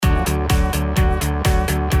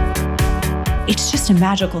It's just a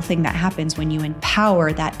magical thing that happens when you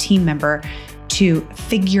empower that team member to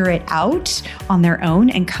figure it out on their own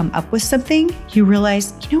and come up with something. You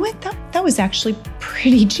realize, you know what, that was actually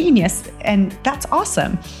pretty genius, and that's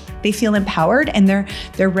awesome. They feel empowered and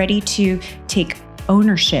they're ready to take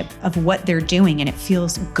ownership of what they're doing, and it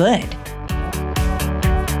feels good.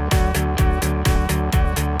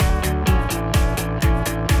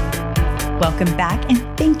 Welcome back, and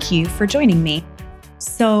thank you for joining me.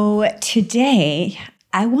 So today,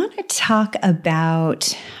 I want to talk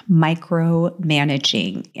about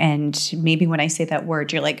micromanaging. And maybe when I say that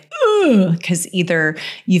word, you're like, ugh, because either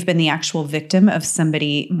you've been the actual victim of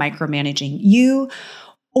somebody micromanaging you,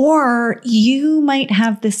 or you might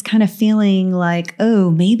have this kind of feeling like, oh,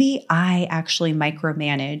 maybe I actually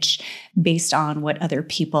micromanage based on what other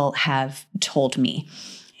people have told me.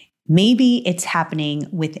 Maybe it's happening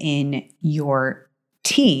within your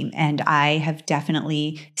team. And I have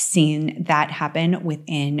definitely seen that happen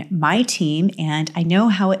within my team. And I know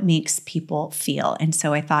how it makes people feel. And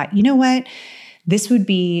so I thought, you know what? This would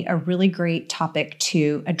be a really great topic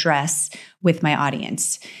to address with my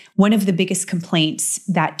audience. One of the biggest complaints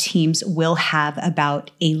that teams will have about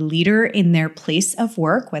a leader in their place of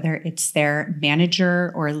work, whether it's their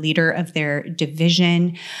manager or leader of their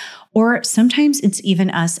division, or sometimes it's even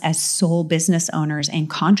us as sole business owners and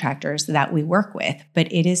contractors that we work with,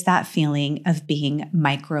 but it is that feeling of being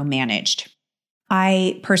micromanaged.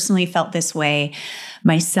 I personally felt this way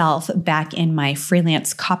myself back in my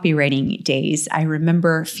freelance copywriting days. I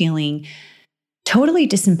remember feeling totally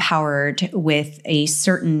disempowered with a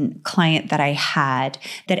certain client that I had,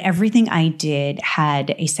 that everything I did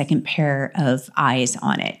had a second pair of eyes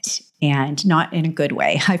on it, and not in a good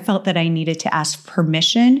way. I felt that I needed to ask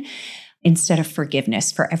permission instead of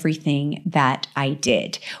forgiveness for everything that I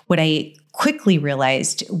did. What I quickly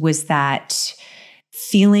realized was that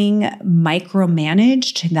feeling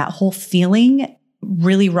micromanaged, that whole feeling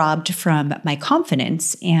really robbed from my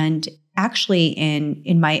confidence and actually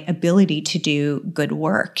in my ability to do good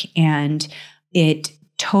work. And it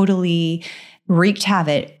totally wreaked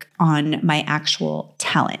havoc on my actual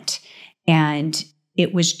talent. And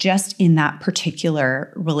it was just in that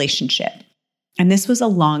particular relationship. And this was a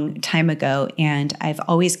long time ago, and I've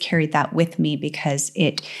always carried that with me because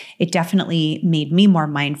it definitely made me more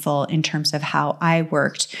mindful in terms of how I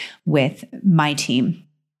worked with my team.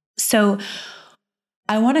 So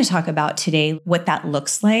I want to talk about today what that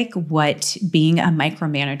looks like, what being a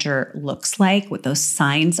micromanager looks like, what those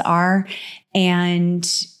signs are, and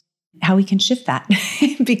how we can shift that,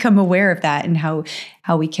 become aware of that, and how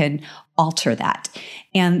we can alter that.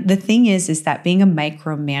 And the thing is that being a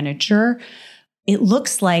micromanager, it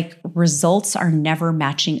looks like results are never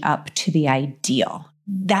matching up to the ideal.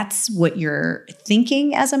 That's what you're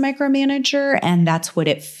thinking as a micromanager, and that's what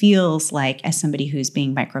it feels like as somebody who's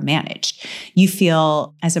being micromanaged. You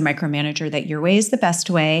feel as a micromanager that your way is the best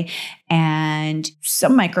way, and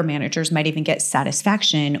some micromanagers might even get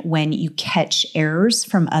satisfaction when you catch errors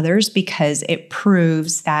from others because it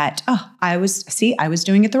proves that, I was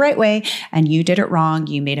doing it the right way and you did it wrong,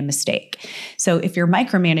 you made a mistake. So if you're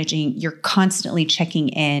micromanaging, you're constantly checking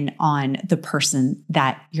in on the person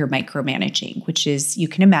that you're micromanaging, which is, you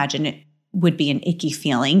can imagine, it would be an icky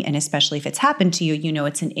feeling. And especially if it's happened to you, you know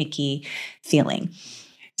it's an icky feeling.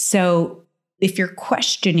 So if you're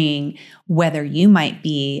questioning whether you might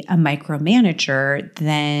be a micromanager,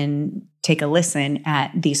 then take a listen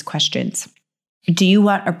at these questions. Do you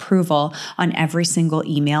want approval on every single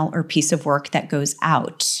email or piece of work that goes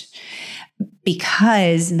out?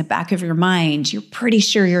 Because in the back of your mind, you're pretty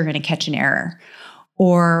sure you're going to catch an error.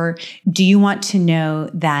 Or do you want to know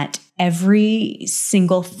that every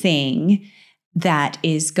single thing that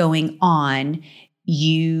is going on,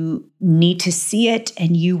 you need to see it,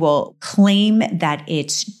 and you will claim that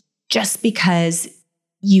it's just because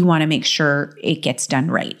you want to make sure it gets done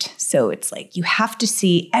right. So it's like you have to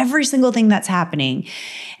see every single thing that's happening,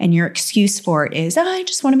 and your excuse for it is, I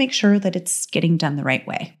just want to make sure that it's getting done the right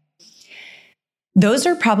way. Those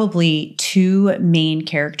are probably two main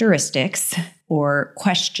characteristics or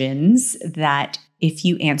questions that if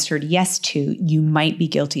you answered yes to, you might be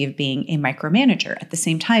guilty of being a micromanager. At the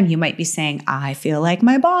same time, you might be saying, I feel like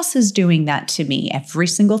my boss is doing that to me. Every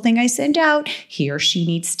single thing I send out, he or she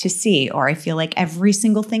needs to see. Or I feel like every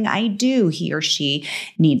single thing I do, he or she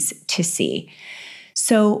needs to see.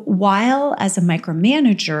 So while as a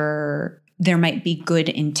micromanager, there might be good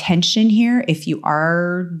intention here if you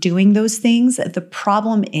are doing those things, the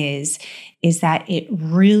problem is that it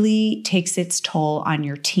really takes its toll on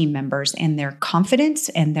your team members and their confidence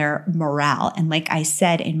and their morale. And like I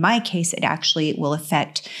said, in my case, it actually will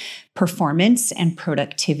affect performance and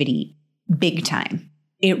productivity big time.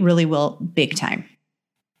 It really will big time.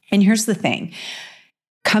 And here's the thing.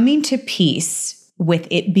 Coming to peace with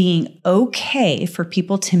it being okay for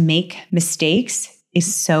people to make mistakes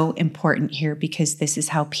is so important here, because this is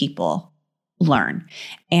how people learn.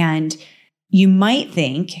 And you might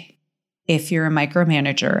think, if you're a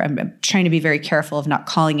micromanager, I'm trying to be very careful of not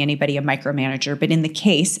calling anybody a micromanager, but in the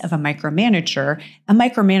case of a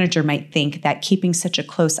micromanager might think that keeping such a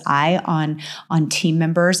close eye on team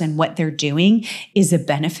members and what they're doing is a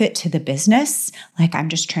benefit to the business. Like, I'm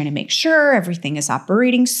just trying to make sure everything is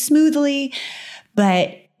operating smoothly,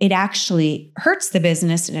 but it actually hurts the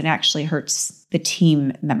business and it actually hurts the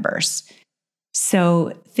team members.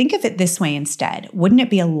 So think of it this way instead. Wouldn't it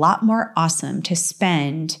be a lot more awesome to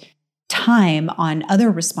spend time on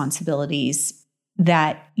other responsibilities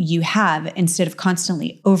that you have instead of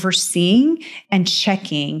constantly overseeing and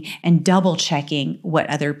checking and double checking what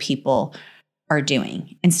other people are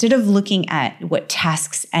doing? Instead of looking at what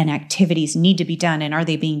tasks and activities need to be done and are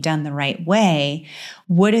they being done the right way,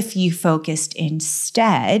 what if you focused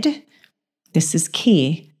instead, this is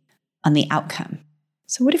key, on the outcome?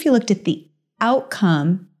 So what if you looked at the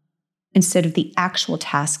outcome instead of the actual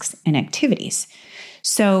tasks and activities?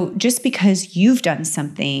 So just because you've done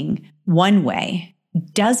something one way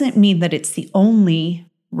doesn't mean that it's the only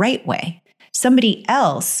right way. Somebody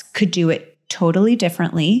else could do it totally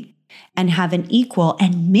differently and have an equal,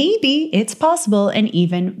 and maybe it's possible, an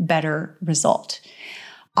even better result.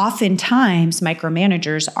 Oftentimes,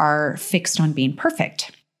 micromanagers are fixed on being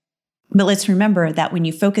perfect. But let's remember that when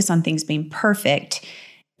you focus on things being perfect,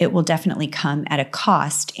 it will definitely come at a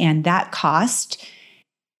cost. And that cost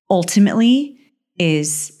ultimately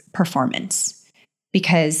is performance,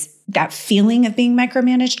 because that feeling of being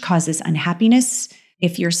micromanaged causes unhappiness.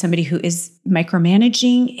 If you're somebody who is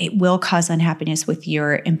micromanaging, it will cause unhappiness with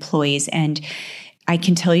your employees. And I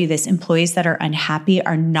can tell you this, employees that are unhappy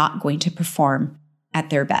are not going to perform at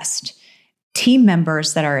their best. Team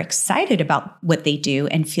members that are excited about what they do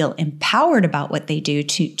and feel empowered about what they do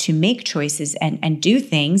to make choices and do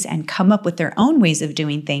things and come up with their own ways of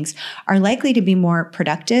doing things are likely to be more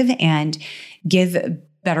productive and give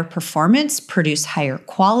better performance, produce higher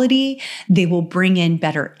quality. They will bring in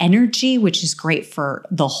better energy, which is great for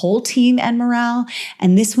the whole team and morale.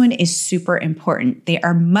 And this one is super important. They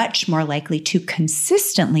are much more likely to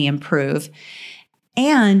consistently improve.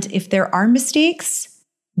 And if there are mistakes,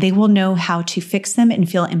 they will know how to fix them and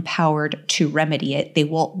feel empowered to remedy it. They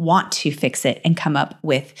will want to fix it and come up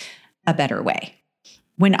with a better way.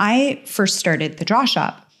 When I first started the Draw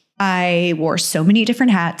Shop, I wore so many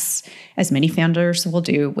different hats, as many founders will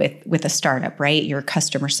do with a startup, right? You're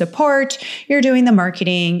customer support, you're doing the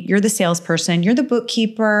marketing, you're the salesperson, you're the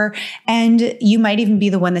bookkeeper, and you might even be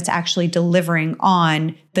the one that's actually delivering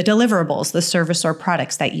on the deliverables, the service or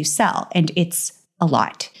products that you sell. And it's a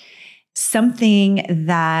lot. Something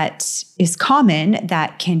that is common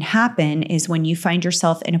that can happen is when you find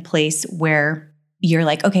yourself in a place where you're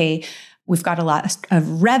like, okay, we've got a lot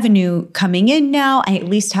of revenue coming in now. I at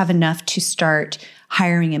least have enough to start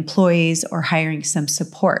hiring employees or hiring some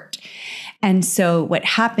support. And so what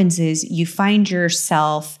happens is you find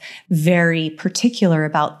yourself very particular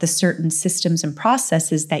about the certain systems and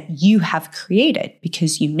processes that you have created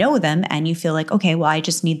because you know them and you feel like, okay, well, I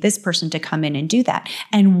just need this person to come in and do that.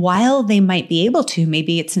 And while they might be able to,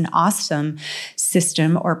 maybe it's an awesome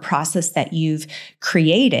system or process that you've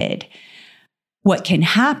created, what can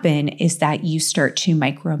happen is that you start to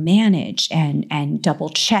micromanage and double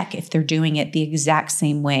check if they're doing it the exact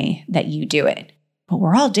same way that you do it. But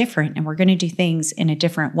we're all different and we're going to do things in a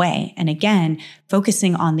different way. And again,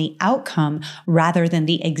 focusing on the outcome rather than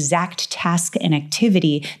the exact task and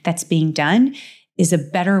activity that's being done is a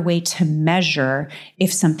better way to measure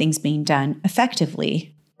if something's being done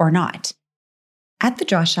effectively or not. At the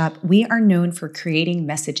Draw Shop, we are known for creating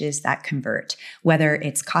messages that convert, whether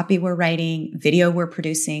it's copy we're writing, video we're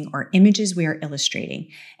producing, or images we are illustrating.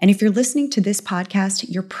 And if you're listening to this podcast,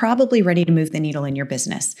 you're probably ready to move the needle in your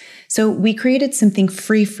business. So we created something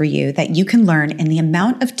free for you that you can learn in the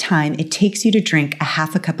amount of time it takes you to drink a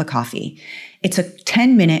half a cup of coffee. It's a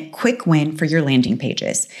 10-minute quick win for your landing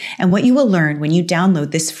pages. And what you will learn when you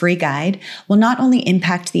download this free guide will not only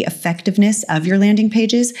impact the effectiveness of your landing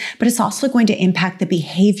pages, but it's also going to impact the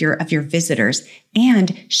behavior of your visitors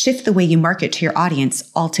and shift the way you market to your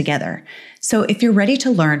audience altogether. So if you're ready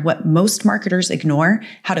to learn what most marketers ignore,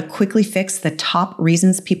 how to quickly fix the top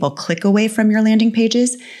reasons people click away from your landing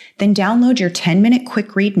pages, then download your 10-minute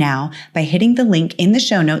quick read now by hitting the link in the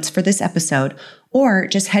show notes for this episode, or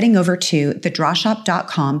just heading over to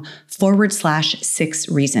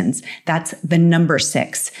thedrawshop.com/6 reasons. That's the number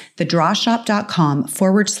 6,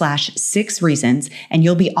 thedrawshop.com/6 reasons, and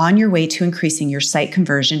you'll be on your way to increasing your site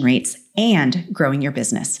conversion rates and growing your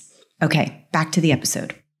business. Okay, back to the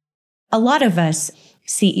episode. A lot of us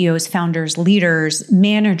CEOs, founders, leaders,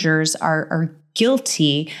 managers are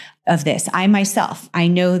guilty of this. I myself, I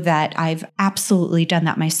know that I've absolutely done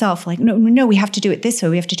that myself. Like, no, we have to do it this way.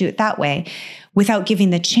 We have to do it that way, without giving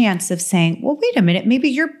the chance of saying, well, wait a minute, maybe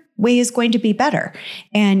your way is going to be better.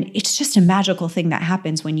 And it's just a magical thing that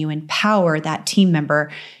happens when you empower that team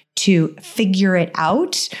member to figure it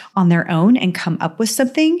out on their own and come up with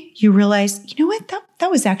something. You realize, you know what,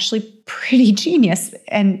 that was actually pretty genius.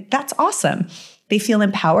 And that's awesome. They feel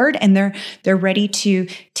empowered and they're ready to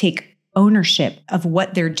take ownership of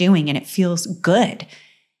what they're doing, and it feels good.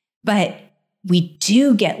 But we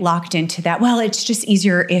do get locked into that. Well, it's just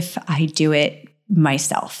easier if I do it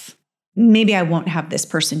myself. Maybe I won't have this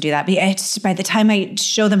person do that. But by the time I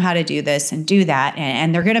show them how to do this and do that,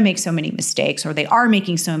 and they're going to make so many mistakes, or they are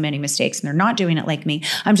making so many mistakes and they're not doing it like me,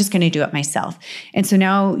 I'm just going to do it myself. And so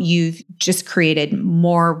now you've just created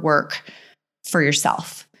more work for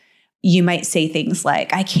yourself. You might say things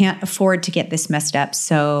like, I can't afford to get this messed up,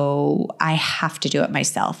 so I have to do it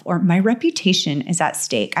myself. Or my reputation is at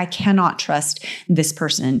stake. I cannot trust this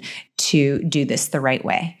person to do this the right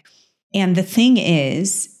way. And the thing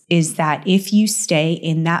is that if you stay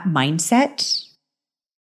in that mindset,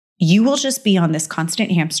 you will just be on this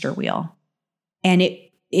constant hamster wheel. And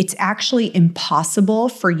it's actually impossible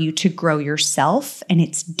for you to grow yourself. And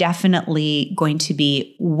it's definitely going to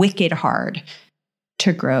be wicked hard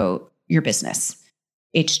to grow your business.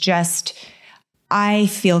 It's just, I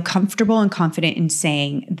feel comfortable and confident in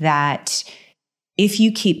saying that if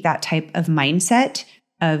you keep that type of mindset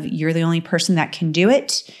of you're the only person that can do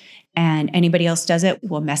it and anybody else does it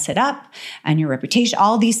will mess it up, and your reputation,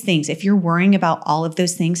 all these things, if you're worrying about all of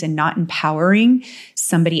those things and not empowering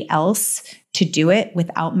somebody else to do it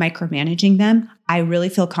without micromanaging them, I really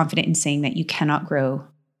feel confident in saying that you cannot grow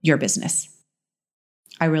your business.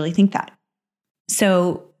 I really think that.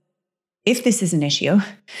 So if this is an issue,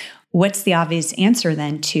 what's the obvious answer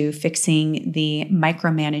then to fixing the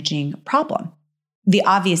micromanaging problem? The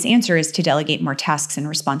obvious answer is to delegate more tasks and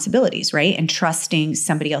responsibilities, right? And trusting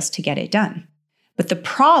somebody else to get it done. But the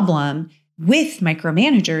problem with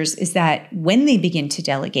micromanagers is that when they begin to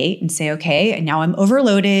delegate and say, okay, now I'm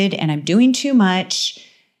overloaded and I'm doing too much,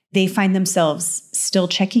 they find themselves still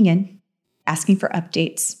checking in, asking for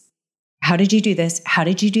updates. How did you do this? How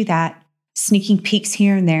did you do that? Sneaking peeks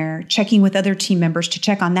here and there, checking with other team members to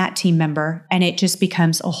check on that team member. And it just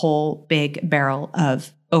becomes a whole big barrel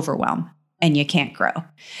of overwhelm and you can't grow.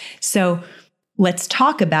 So let's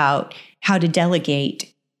talk about how to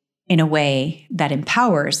delegate in a way that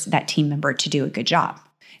empowers that team member to do a good job.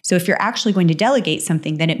 So if you're actually going to delegate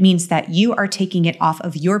something, then it means that you are taking it off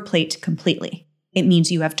of your plate completely. It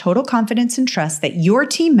means you have total confidence and trust that your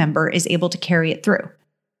team member is able to carry it through.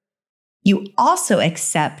 You also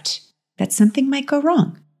accept that something might go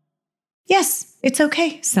wrong. Yes, it's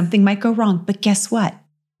okay. Something might go wrong, but guess what?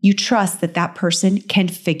 You trust that that person can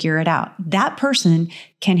figure it out. That person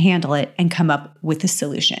can handle it and come up with a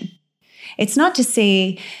solution. It's not to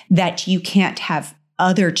say that you can't have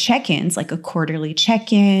other check-ins, like a quarterly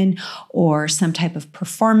check-in or some type of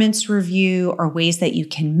performance review or ways that you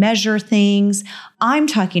can measure things. I'm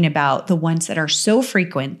talking about the ones that are so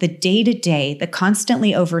frequent, the day-to-day, the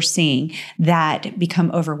constantly overseeing, that become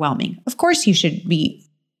overwhelming. Of course, you should be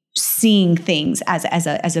seeing things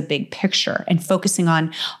as a big picture and focusing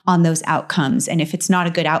on those outcomes. And if it's not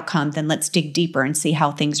a good outcome, then let's dig deeper and see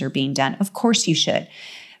how things are being done. Of course you should.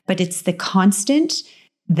 But it's the constant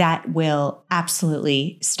that will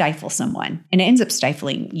absolutely stifle someone. And it ends up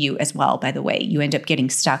stifling you as well, by the way. You end up getting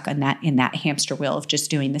stuck in that hamster wheel of just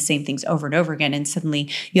doing the same things over and over again. And suddenly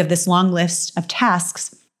you have this long list of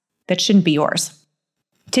tasks that shouldn't be yours.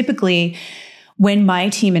 Typically, when my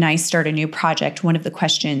team and I start a new project, one of the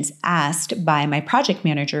questions asked by my project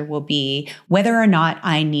manager will be whether or not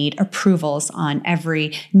I need approvals on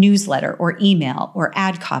every newsletter or email or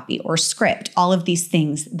ad copy or script, all of these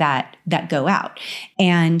things that go out.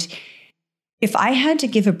 And if I had to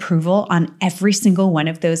give approval on every single one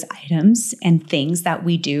of those items and things that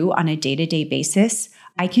we do on a day-to-day basis,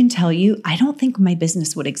 I can tell you, I don't think my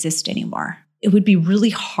business would exist anymore. It would be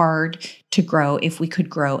really hard to grow if we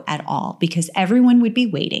could grow at all, because everyone would be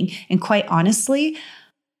waiting. And quite honestly,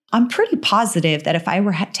 I'm pretty positive that if I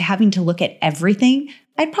were having to look at everything,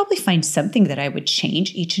 I'd probably find something that I would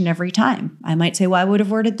change each and every time. I might say, well, I would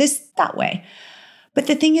have worded this that way. But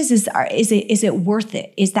the thing is it worth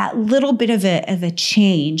it? Is that little bit of a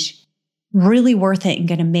change really worth it and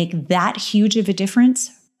going to make that huge of a difference?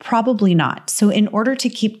 Probably not. So in order to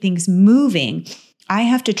keep things moving, I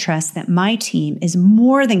have to trust that my team is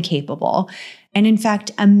more than capable and in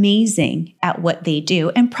fact, amazing at what they do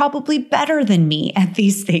and probably better than me at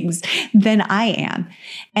these things than I am.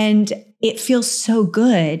 And it feels so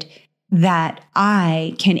good that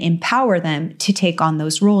I can empower them to take on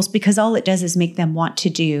those roles, because all it does is make them want to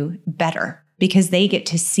do better, because they get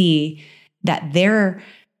to see that their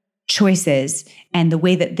choices and the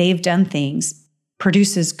way that they've done things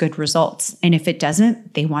produces good results. And if it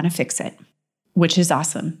doesn't, they want to fix it, which is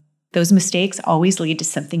awesome. Those mistakes always lead to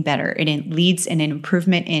something better. It leads in an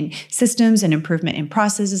improvement in systems, an improvement in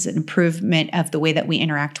processes, an improvement of the way that we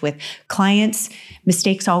interact with clients.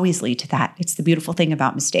 Mistakes always lead to that. It's the beautiful thing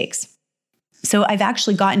about mistakes. So I've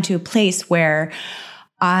actually gotten to a place where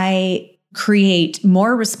I create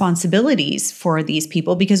more responsibilities for these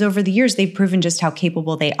people, because over the years, they've proven just how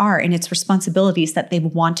capable they are. And it's responsibilities that they've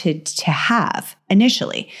wanted to have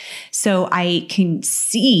initially. So I can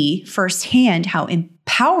see firsthand how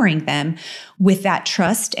empowering them with that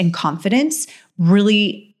trust and confidence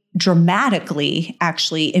really dramatically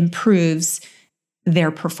actually improves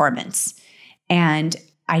their performance. And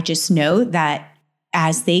I just know that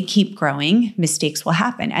as they keep growing, mistakes will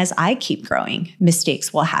happen. As I keep growing,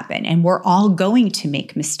 mistakes will happen. And we're all going to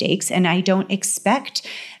make mistakes. And I don't expect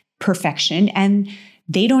perfection. And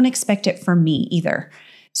they don't expect it from me either.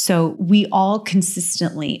 So we all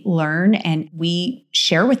consistently learn and we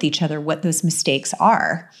share with each other what those mistakes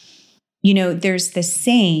are. You know, there's this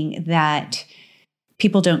saying that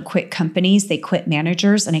people don't quit companies, they quit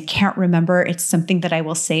managers. And I can't remember, it's something that I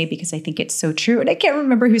will say because I think it's so true. And I can't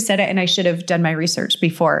remember who said it. And I should have done my research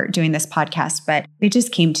before doing this podcast, but it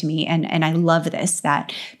just came to me. And I love this,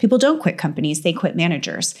 that people don't quit companies, they quit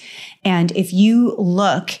managers. And if you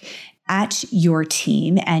look at your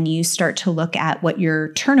team and you start to look at what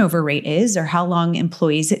your turnover rate is, or how long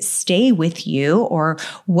employees stay with you, or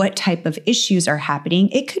what type of issues are happening,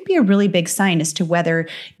 it could be a really big sign as to whether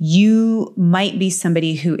you might be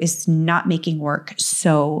somebody who is not making work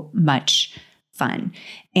so much fun.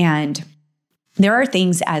 And there are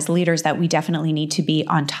things as leaders that we definitely need to be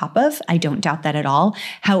on top of. I don't doubt that at all.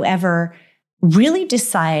 However, really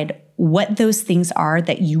decide what those things are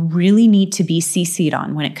that you really need to be CC'd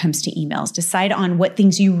on when it comes to emails. Decide on what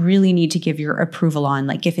things you really need to give your approval on,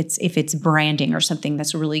 like if it's branding or something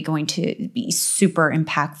that's really going to be super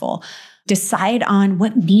impactful. Decide on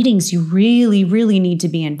what meetings you really, really need to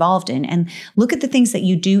be involved in, and look at the things that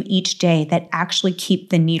you do each day that actually keep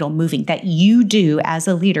the needle moving, that you do as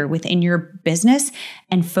a leader within your business,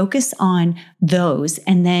 and focus on those,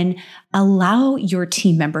 and then allow your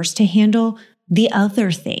team members to handle the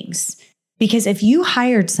other things. Because if you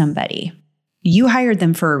hired somebody, you hired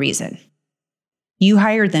them for a reason. You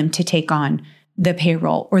hired them to take on the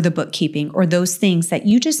payroll or the bookkeeping or those things that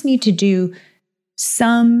you just need to do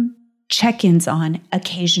some check-ins on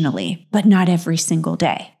occasionally, but not every single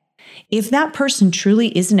day. If that person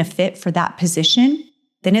truly isn't a fit for that position,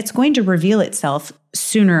 then it's going to reveal itself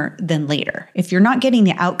sooner than later. If you're not getting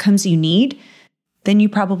the outcomes you need, then you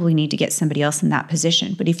probably need to get somebody else in that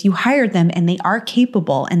position. But if you hired them and they are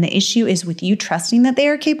capable, and the issue is with you trusting that they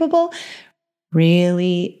are capable,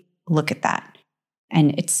 really look at that.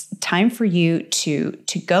 And it's time for you to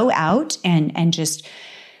go out and just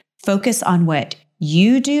focus on what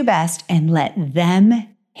you do best and let them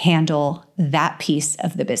handle that piece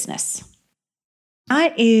of the business.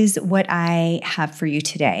 That is what I have for you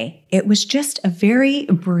today. It was just a very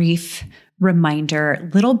brief reminder,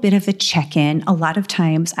 little bit of a check-in. A lot of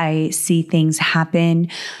times I see things happen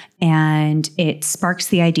and it sparks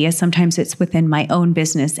the idea. Sometimes it's within my own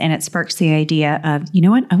business and it sparks the idea of, you know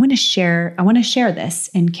what, I want to share this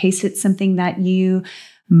in case it's something that you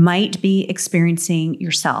might be experiencing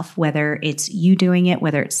yourself, whether it's you doing it,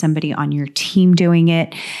 whether it's somebody on your team doing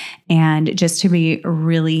it, and just to be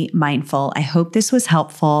really mindful. I hope this was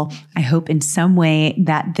helpful. I hope in some way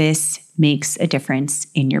that this makes a difference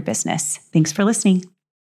in your business. Thanks for listening.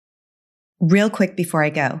 Real quick before I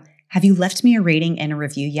go, have you left me a rating and a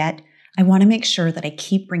review yet? I want to make sure that I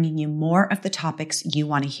keep bringing you more of the topics you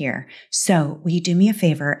want to hear. So will you do me a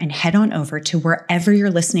favor and head on over to wherever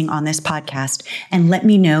you're listening on this podcast and let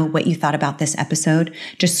me know what you thought about this episode?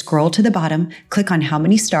 Just scroll to the bottom, click on how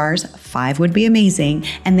many stars, 5 would be amazing,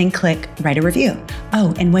 and then click write a review.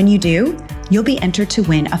 Oh, and when you do, you'll be entered to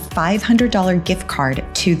win a $500 gift card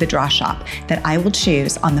to the Draw Shop that I will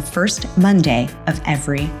choose on the first Monday of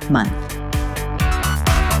every month.